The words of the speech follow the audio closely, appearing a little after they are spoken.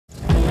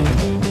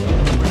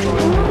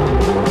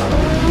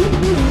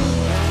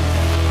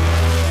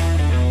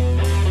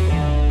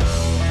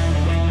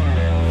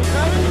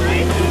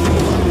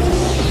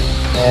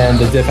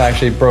diff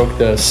actually broke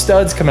the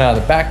studs coming out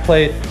of the back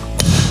plate.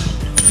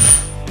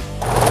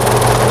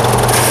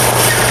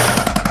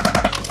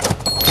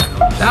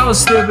 That was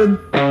stupid.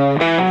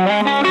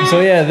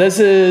 So yeah, this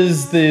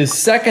is the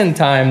second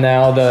time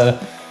now the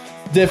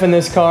diff in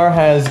this car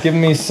has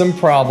given me some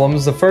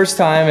problems. The first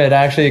time it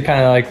actually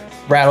kind of like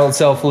rattled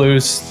itself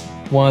loose.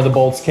 One of the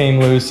bolts came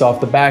loose off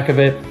the back of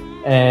it,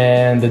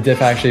 and the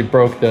diff actually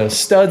broke the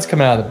studs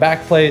coming out of the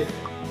back plate,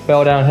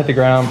 fell down, hit the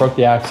ground, broke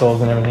the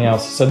axles and everything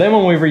else. So then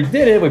when we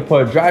redid it, we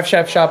put drive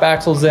shaft shop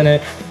axles in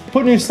it,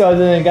 put new studs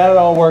in it, got it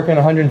all working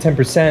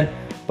 110%.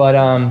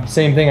 But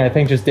same thing, I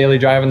think just daily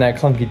driving that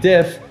clunky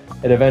diff,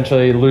 it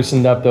eventually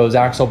loosened up those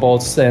axle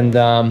bolts, and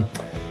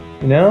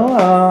you know,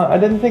 I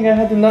didn't think I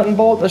had to nut and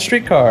bolt a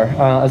street car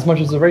as much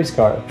as a race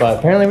car, but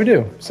apparently we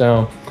do.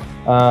 So,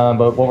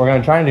 but what we're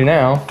gonna try and do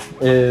now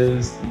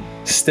is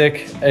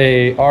stick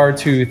a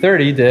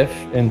R230 diff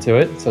into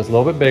it. So it's a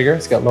little bit bigger.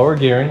 It's got lower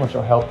gearing, which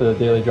will help the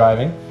daily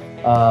driving.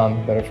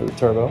 Better for the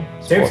turbo.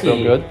 So it'll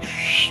feel good.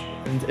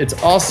 And it's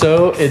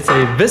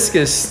a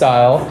viscous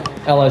style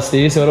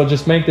LSD, so it'll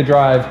just make the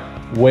drive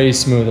way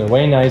smoother,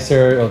 way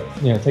nicer.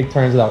 It'll, take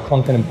turns without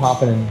clunking and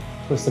popping and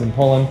twisting and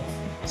pulling.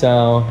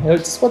 So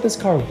it's what this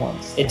car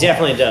wants. It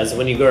definitely does.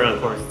 When you go around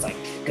corners, it's like,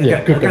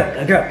 I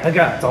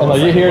got. And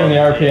like you hear it in the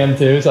RPM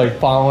too. It's like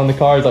following the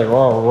car. It's like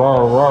roar,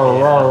 roar,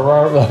 roar, roar,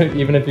 roar. Like,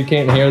 even if you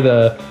can't hear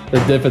the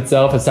diff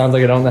itself, it sounds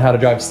like I don't know how to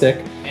drive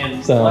stick.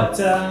 And so,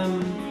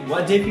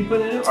 what diff you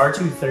put in it?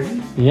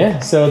 R230? Yeah.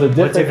 So the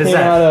diff that came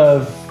out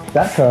of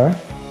that car.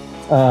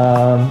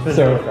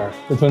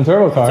 The twin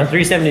turbo car. So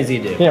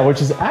 370Z diff. Yeah,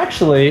 which is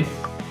actually,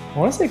 I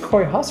want to say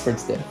Corey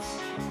Hosford's diff.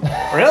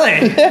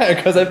 Really? Yeah,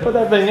 because I put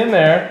that thing in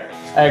there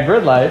at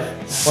Grid Life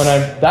when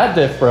that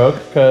diff broke,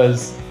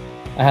 because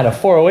I had a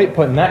 408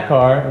 put in that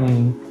car,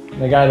 and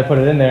the guy that put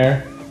it in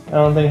there, I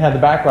don't think had the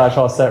backlash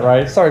all set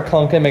right. Started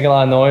clunking, making a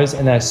lot of noise,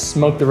 and I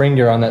smoked the ring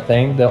gear on that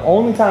thing. The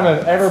only time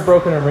I've ever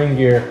broken a ring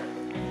gear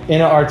in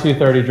an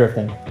R230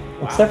 drifting.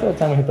 Wow. Except for the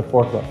time we hit the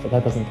forklift, but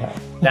that doesn't count.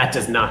 That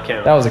does not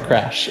count. That was a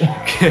crash.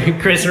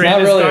 Chris ran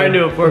his car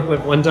into a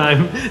forklift one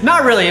time.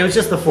 Not really, it was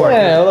just the fork.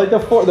 Yeah, like the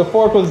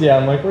fork was,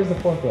 I'm like, where's the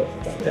forklift?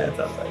 Yeah, it's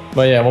outside.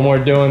 But yeah, when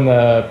we're doing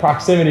the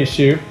proximity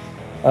shoot,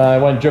 I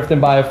went drifting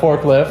by a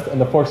forklift,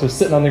 and the forks were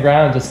sitting on the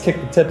ground, just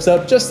kicked the tips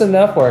up just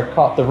enough where it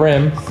caught the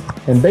rim,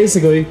 and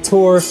basically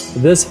tore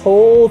this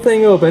whole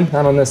thing open.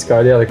 Not on this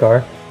car, the other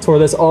car. Tore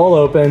this all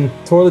open,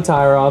 tore the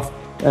tire off,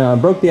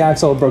 broke the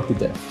axle, broke the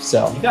diff.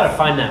 So you gotta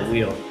find that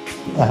wheel.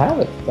 I have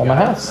it at my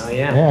house. Oh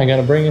yeah. Yeah, I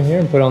gotta bring it here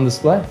and put it on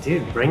display.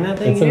 Dude, bring that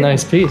thing. It's a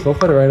nice piece. We'll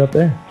put it right up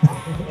there.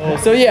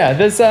 So yeah,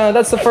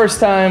 that's the first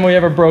time we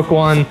ever broke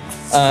one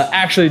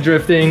actually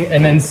drifting,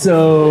 and then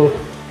so.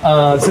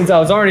 Since I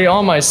was already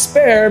on my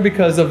spare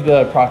because of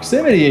the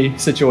proximity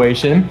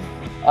situation,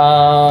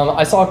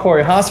 I saw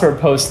Corey Hosford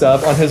post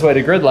up on his way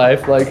to Grid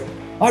Life, like,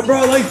 I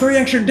brought like 3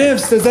 extra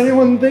diffs. Does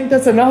anyone think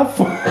that's enough?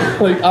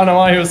 Like, I don't know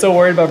why he was so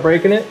worried about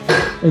breaking it.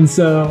 And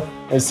so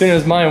as soon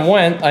as mine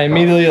went, I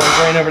immediately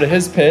ran over to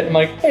his pit. I'm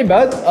like, hey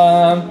bud,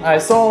 I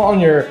saw on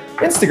your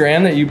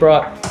Instagram that you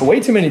brought way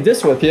too many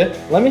diffs with you.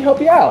 Let me help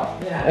you out.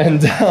 Yeah.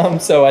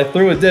 And so I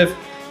threw a diff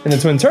in the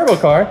twin turbo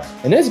car,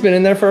 and it's been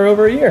in there for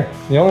over a year.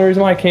 The only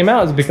reason why it came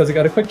out is because it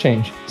got a quick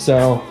change.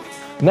 So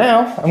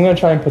now I'm gonna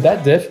try and put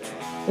that diff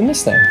in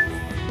this thing.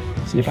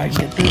 See if I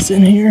can get this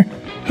in here.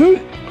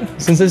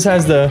 Since this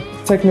has the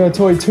Techno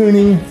Toy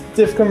Tuning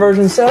diff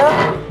conversion setup,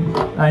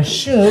 I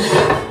should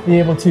be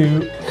able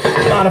to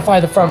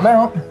modify the front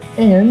mount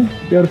and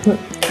be able to put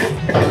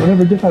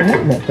whatever diff I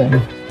want in that thing.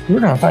 We're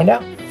gonna find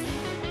out.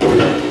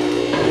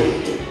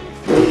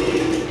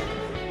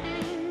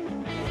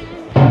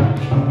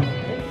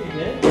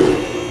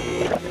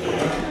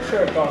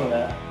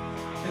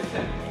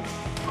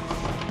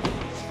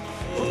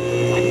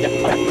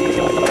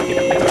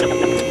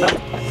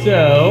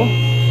 So,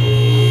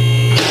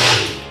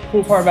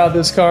 cool part about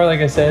this car, like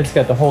I said, it's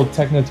got the whole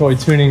Techno Toy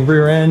Tuning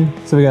rear end.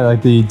 So we got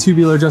like the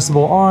tubular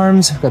adjustable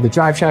arms, we've got the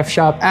drive shaft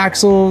shop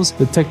axles,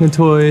 the Techno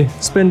Toy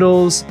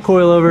spindles,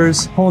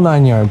 coilovers, whole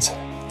 9 yards.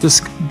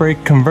 Disc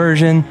brake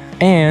conversion,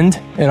 and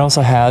it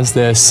also has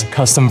this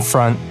custom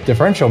front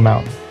differential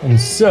mount. And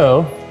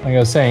so, like I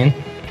was saying,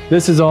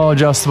 this is all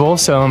adjustable,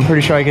 so I'm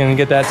pretty sure I can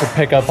get that to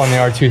pick up on the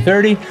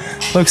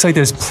R230. Looks like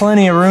there's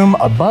plenty of room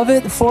above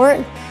it for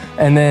it.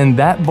 And then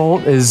that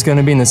bolt is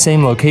gonna be in the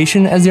same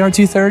location as the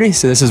R230.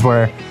 So this is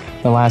where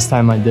the last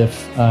time my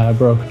diff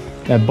broke,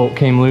 that bolt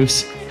came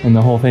loose and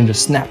the whole thing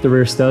just snapped the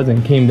rear studs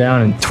and came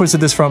down and twisted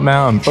this front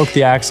mount and broke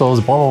the axles,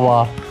 blah,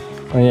 blah, blah.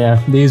 And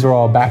yeah, these were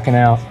all backing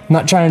out.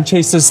 Not trying to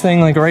chase this thing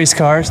like race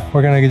cars.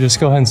 We're gonna just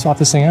go ahead and swap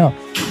this thing out.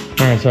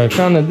 All right, so I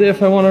found the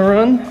diff I wanna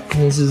run.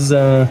 This is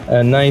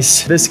a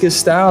nice viscous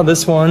style.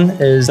 This one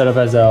is set up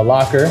as a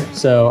locker.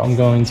 So I'm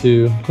going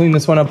to clean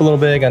this one up a little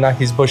bit. I knock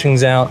these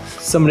bushings out.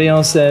 Somebody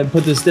else said,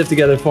 put this diff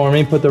together for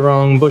me, put the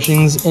wrong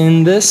bushings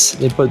in this.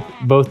 They put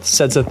both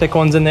sets of thick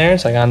ones in there.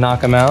 So I gotta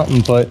knock them out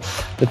and put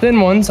the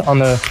thin ones on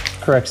the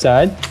correct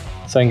side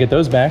so I can get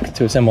those back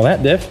to assemble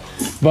that diff.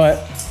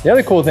 But the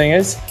other cool thing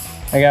is,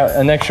 I got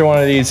an extra one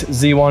of these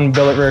Z1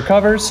 billet rear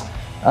covers.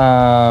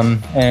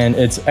 And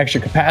it's extra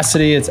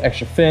capacity, it's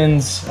extra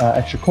fins,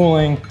 extra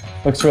cooling.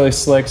 Looks really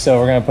slick, so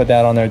we're gonna put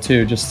that on there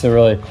too, just to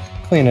really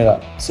clean it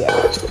up. So,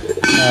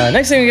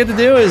 next thing we get to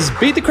do is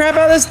beat the crap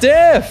out of this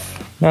diff.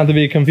 Not to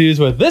be confused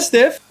with this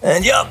diff.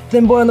 And yup,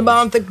 thin boy on the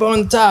bottom, thick boy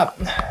on the top.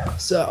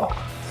 So,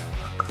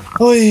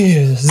 oh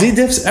yeah,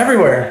 Z-diffs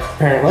everywhere,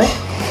 apparently.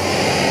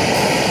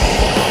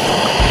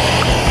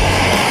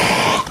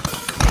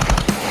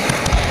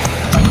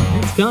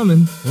 It's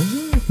coming.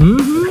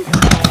 Mm-hmm.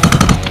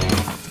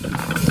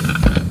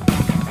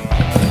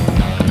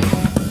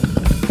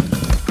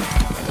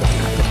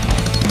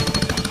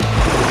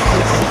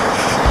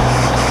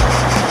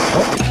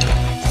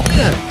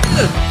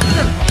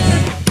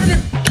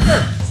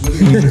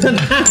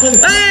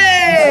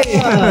 Hey!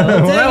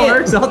 Well, that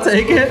works. I'll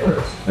take it.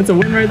 That's a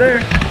win right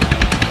there.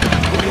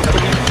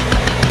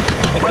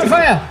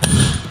 Fire!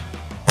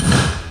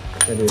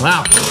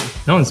 Wow.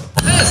 No one's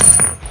pissed.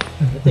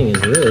 That thing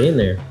is really in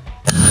there.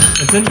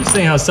 It's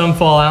interesting how some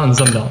fall out and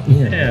some don't.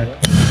 Yeah.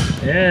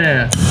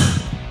 Yeah.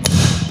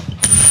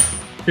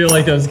 Feel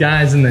like those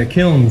guys in the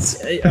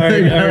kilns.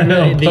 Yeah.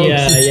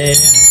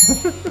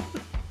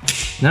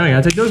 Now we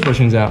gotta take those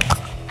bushings out.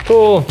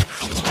 Cool.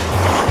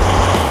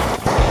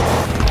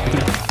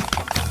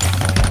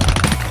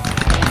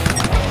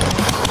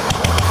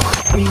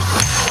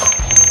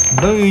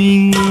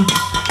 Boing.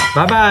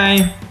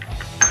 Bye-bye.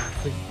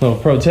 Little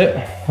pro tip,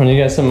 when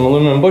you got some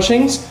aluminum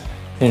bushings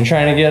and you're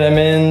trying to get them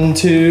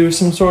into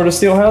some sort of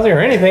steel housing or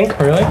anything,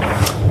 really,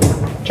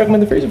 chuck them in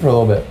the freezer for a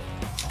little bit.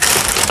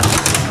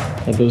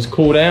 Let those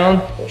cool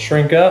down, they'll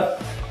shrink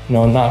up, and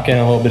they'll knock in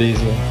a little bit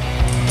easier.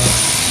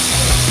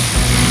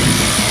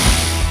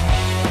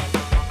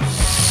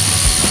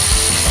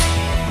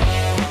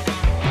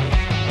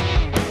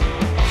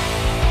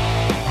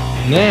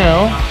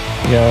 Now,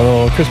 we got our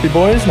little crispy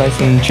boys, nice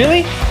and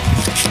chilly.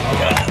 I'm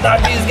gonna knock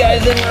these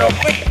guys in real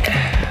quick.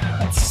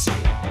 Let's see.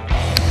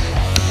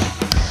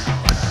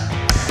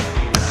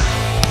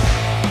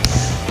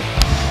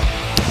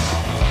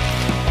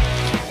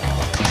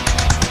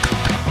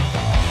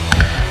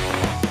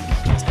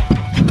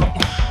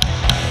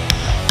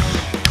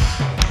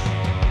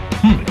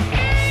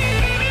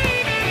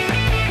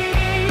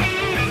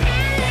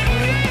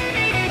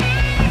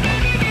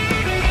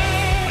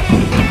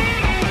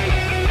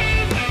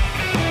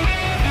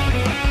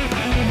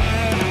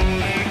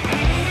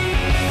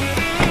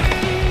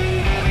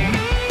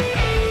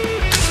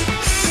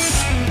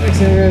 Next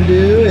thing we're gonna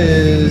do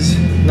is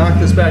knock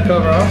this back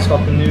cover off,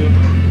 swap the new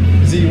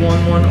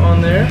Z11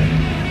 on there.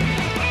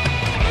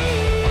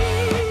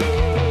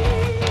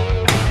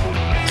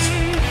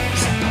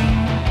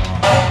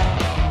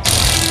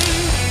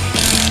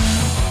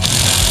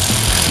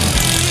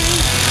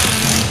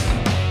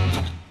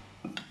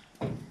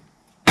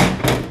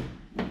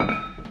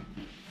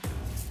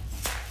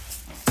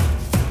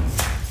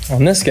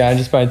 On this guy,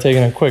 just by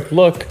taking a quick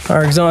look,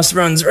 our exhaust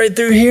runs right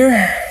through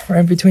here,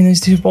 right between these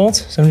two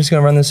bolts. So I'm just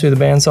gonna run this through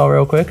the bandsaw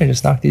real quick and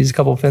just knock these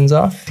couple fins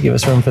off to give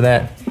us room for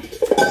that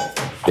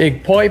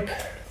big pipe,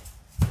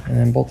 and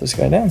then bolt this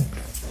guy down.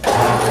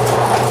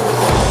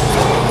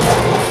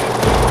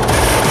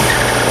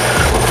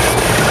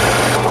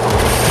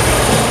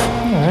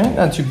 All right,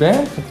 not too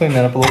bad. I'll clean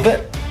that up a little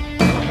bit.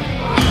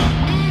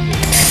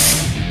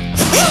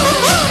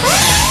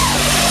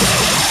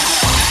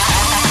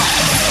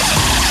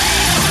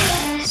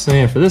 So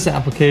yeah, for this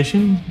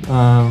application,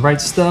 right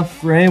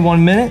stuff, Ray,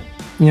 1 minute.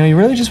 You know, you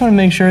really just want to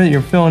make sure that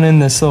you're filling in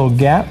this little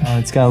gap.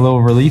 It's got a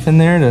little relief in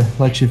there to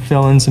let you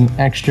fill in some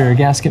extra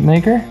gasket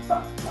maker.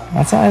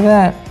 Outside of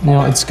that, you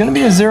know, it's gonna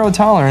be a 0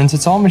 tolerance.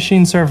 It's all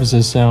machine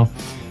surfaces, so.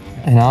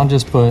 And I'll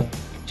just put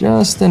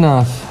just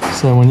enough.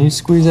 So when you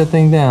squeeze that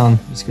thing down,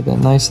 just get that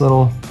nice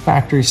little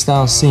factory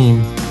style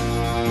seam.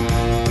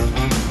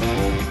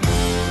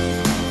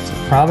 So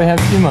probably have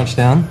too much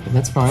down, but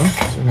that's fine.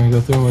 So we're gonna go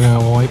through and we're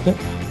gonna wipe it.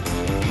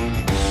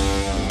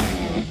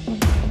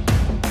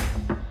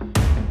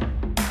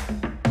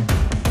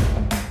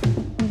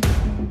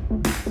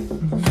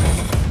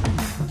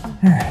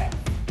 All right,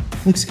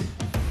 looks good.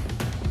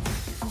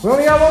 We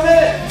only got 1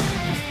 minute.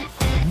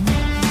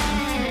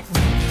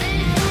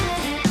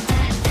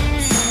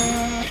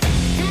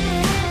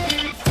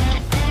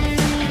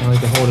 I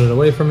like to hold it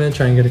away from it,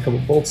 try and get a couple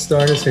bolts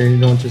started so you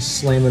don't just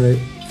slam it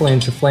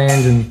flange to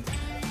flange and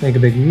make a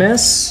big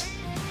mess.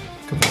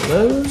 A couple of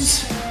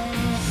those.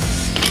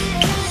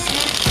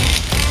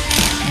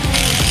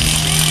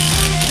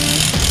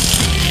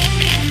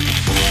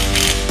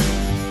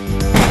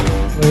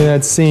 Look at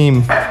that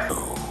seam.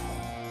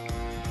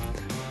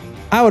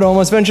 I would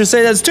almost venture to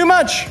say that's too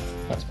much.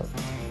 That's perfect.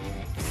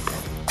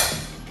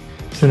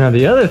 So now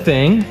the other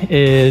thing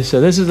is,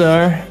 so this is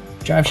our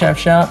drive shaft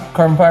shop,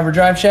 carbon fiber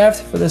drive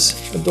shaft for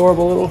this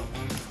adorable little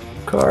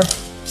car.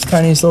 It's the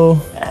tiniest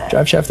little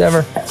drive shaft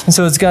ever. And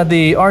so it's got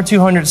the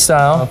R200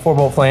 style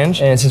 4-bolt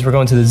flange. And since we're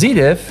going to the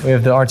Z-diff, we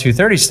have the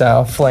R230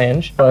 style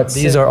flange, but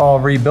these are all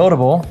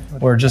rebuildable.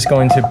 We're just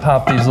going to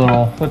pop these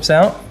little clips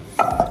out,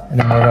 and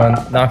then we're going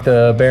to knock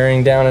the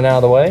bearing down and out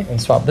of the way and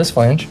swap this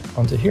flange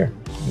onto here.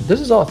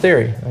 This is all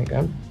theory. Like,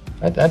 I'm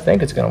I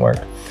think it's gonna work.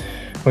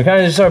 We kind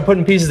of just started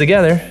putting pieces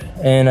together,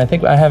 and I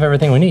think I have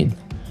everything we need.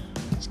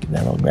 Let's give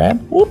that a little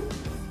grab. Whoop.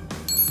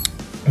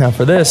 Now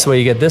for this, the way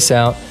you get this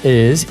out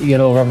is you get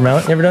a little rubber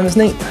mallet. You ever done this,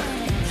 Nate?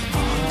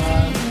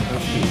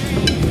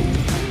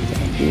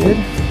 Good.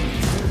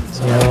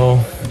 So you got a little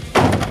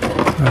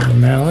rubber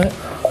mallet,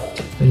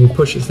 and you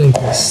push this thing to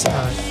the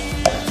side.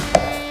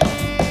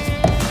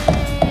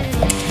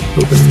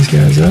 Open these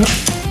guys up.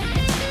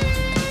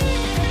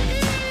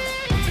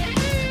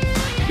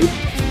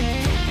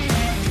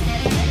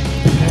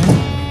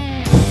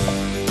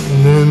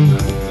 And then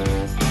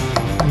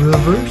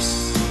reverse.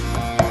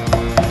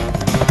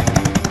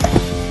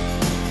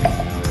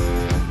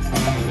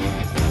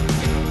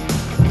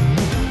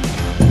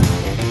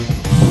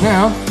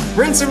 Now,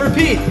 rinse and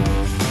repeat.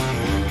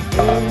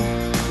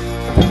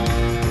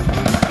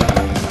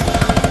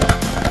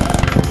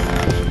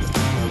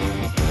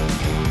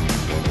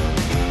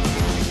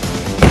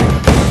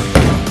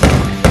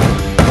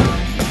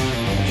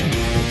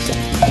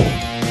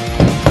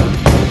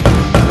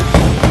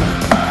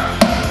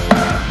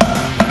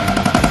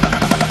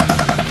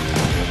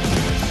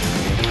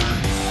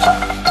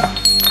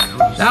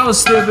 That was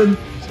stupid.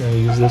 So I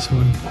use this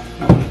one.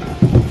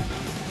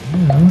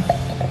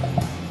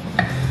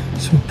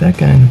 Put that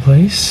guy into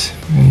place.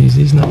 I'm gonna use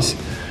these nice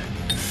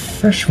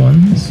fresh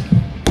ones.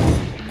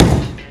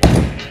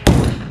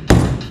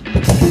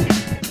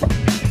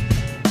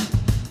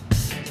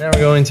 Now we're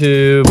going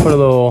to put a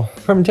little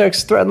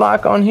Permatex thread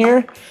lock on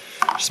here.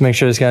 Just to make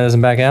sure this guy doesn't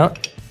back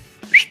out.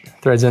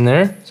 Thread's in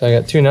there. So I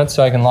got 2 nuts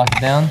so I can lock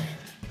it down.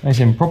 Nice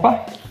and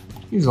proper.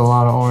 Use a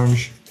lot of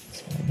orange.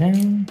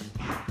 Down.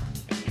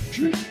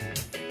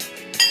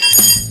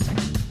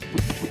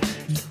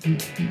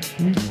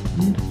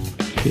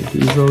 Get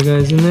these little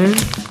guys in there.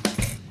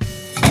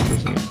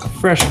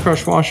 Fresh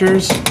crush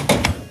washers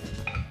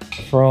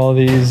for all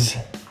these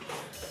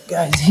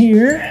guys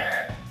here.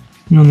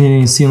 You don't need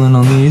any sealant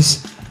on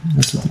these.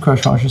 That's what the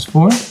crush washer's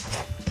for.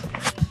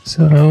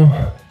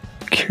 So,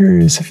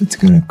 curious if it's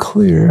gonna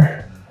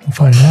clear. We'll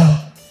find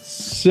out.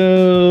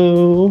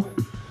 So,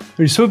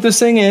 we swooped this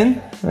thing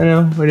in. I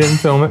know we didn't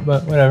film it,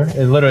 but whatever.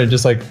 It literally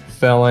just like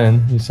fell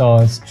in. You saw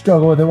us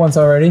struggle with it once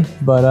already,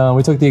 but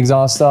we took the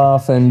exhaust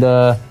off and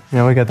you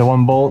know, we got the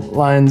 1 bolt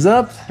lines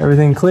up.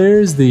 Everything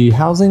clears. The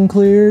housing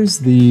clears.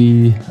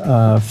 The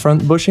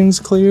front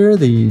bushings clear.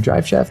 The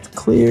drive shaft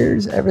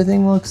clears.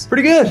 Everything looks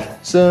pretty good.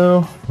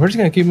 So we're just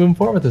gonna keep moving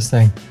forward with this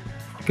thing.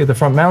 Get the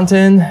front mount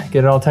in,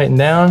 get it all tightened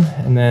down,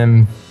 and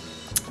then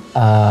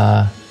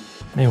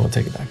maybe we'll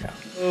take it back out.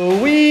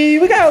 So we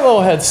got a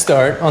little head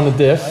start on the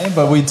diff,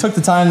 but we took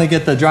the time to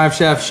get the drive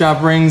shaft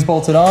shop rings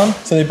bolted on.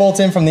 So they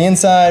bolt in from the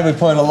inside. We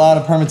put a lot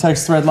of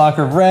Permatex thread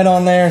locker red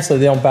on there so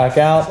they don't back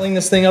out. Sling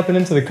this thing up and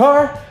into the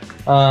car.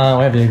 We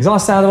have the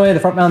exhaust out of the way, the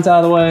front mount's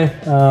out of the way.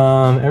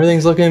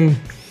 Everything's looking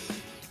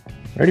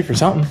ready for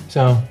something.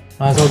 So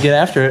might as well get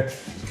after it.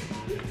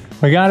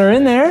 We got her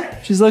in there.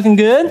 She's looking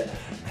good.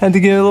 Had to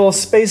get a little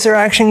spacer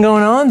action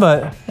going on,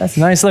 but that's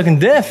a nice looking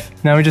diff.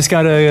 Now we just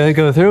gotta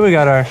go through. We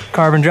got our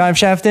carbon drive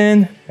shaft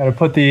in, gotta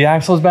put the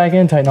axles back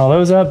in, tighten all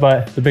those up,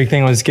 but the big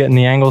thing was getting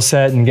the angle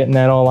set and getting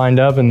that all lined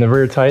up, and the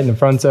rear tight and the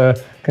front's gonna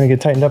get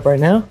tightened up right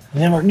now.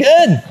 And then we're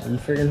good. You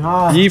freaking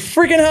hot. You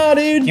freaking hot,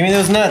 dude. Give me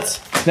those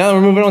nuts. Now that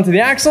we're moving on to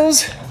the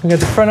axles, we got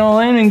the front all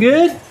in and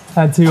good.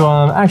 Had to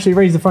actually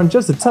raise the front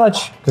just a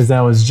touch because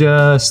that was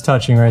just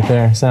touching right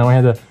there. So we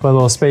had to put a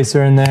little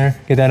spacer in there,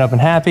 get that up and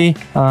happy.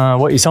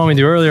 What you saw me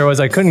do earlier was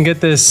I couldn't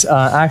get this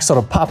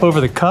axle to pop over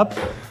the cup.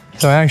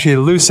 So I actually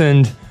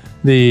loosened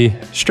the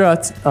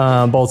strut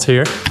bolts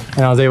here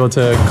and I was able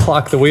to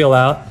clock the wheel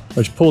out,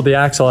 which pulled the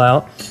axle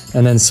out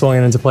and then swung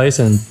it into place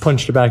and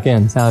punched it back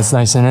in. Now it's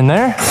nice and in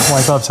there.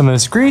 Wipe up some of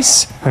this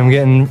grease. I'm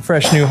getting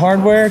fresh new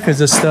hardware because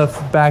this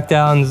stuff back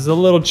down is a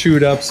little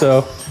chewed up.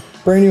 So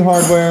brand new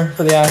hardware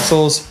for the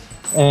axles,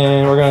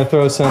 and we're gonna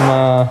throw some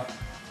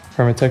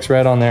Permatex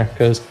red on there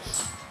because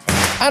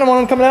I don't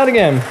want them coming out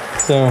again.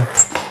 So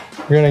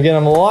we're gonna get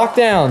them locked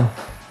down.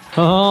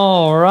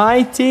 All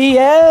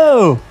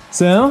righty-o.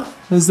 So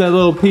this is that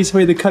little piece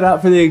we had to cut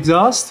out for the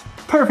exhaust.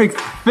 Perfect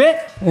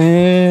fit,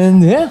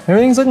 and yeah,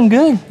 everything's looking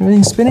good.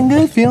 Everything's spinning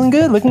good, feeling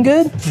good, looking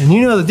good. And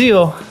you know the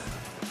deal.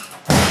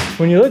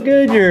 When you look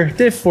good, your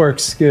diff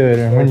works good,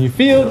 and when you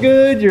feel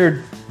good,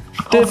 your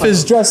diff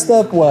is dressed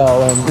up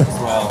well, and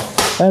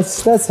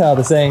that's how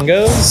the saying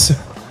goes.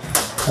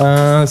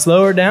 Let's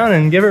lower her down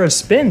and give her a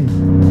spin.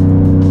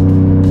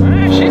 All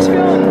right, she's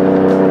feeling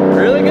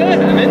really good.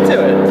 I'm into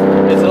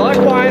it. It's a lot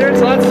quieter,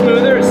 it's a lot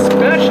smoother,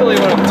 especially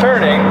when I'm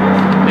turning,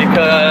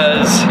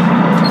 because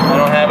I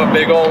don't have a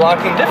big old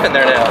locking diff in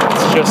there now.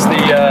 It's just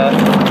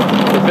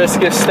the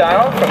viscous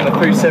style from the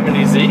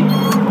 370Z,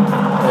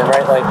 and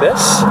right like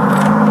this.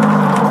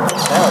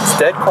 Now it's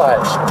dead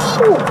quiet.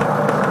 Whew.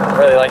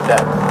 Really like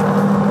that.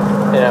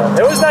 You know,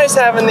 it was nice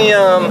having the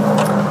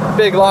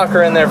big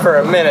locker in there for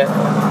a minute,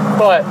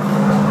 but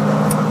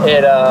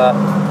it's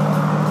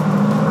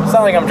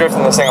not like I'm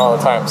drifting this thing all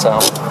the time, so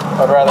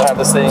I'd rather have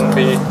this thing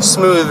be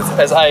smooth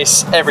as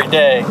ice every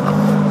day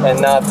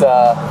and not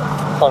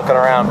clunking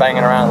around,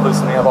 banging around,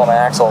 loosening up all my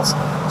axles.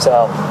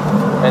 So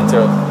I'm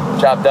into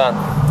it. Job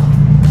done.